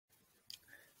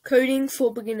Coding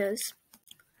for beginners.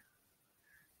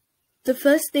 The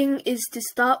first thing is to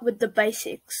start with the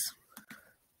basics.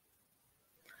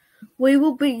 We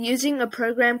will be using a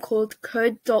program called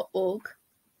Code.org.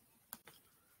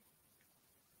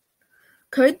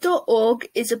 Code.org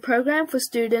is a program for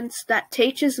students that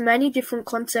teaches many different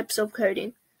concepts of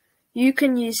coding. You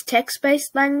can use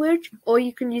text-based language or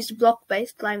you can use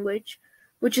block-based language,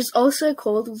 which is also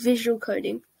called visual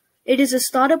coding. It is a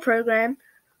starter program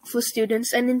for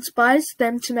students and inspires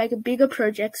them to make bigger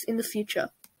projects in the future.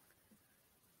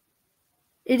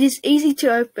 It is easy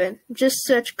to open. Just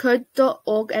search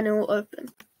code.org and it will open.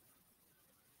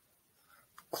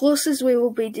 Courses we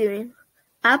will be doing: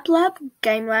 App Lab,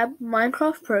 Game Lab,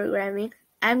 Minecraft Programming,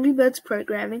 Angry Birds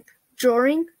Programming,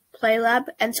 Drawing, Play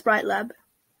Lab, and Sprite Lab.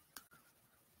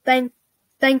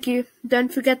 Thank you.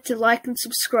 Don't forget to like and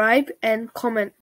subscribe and comment.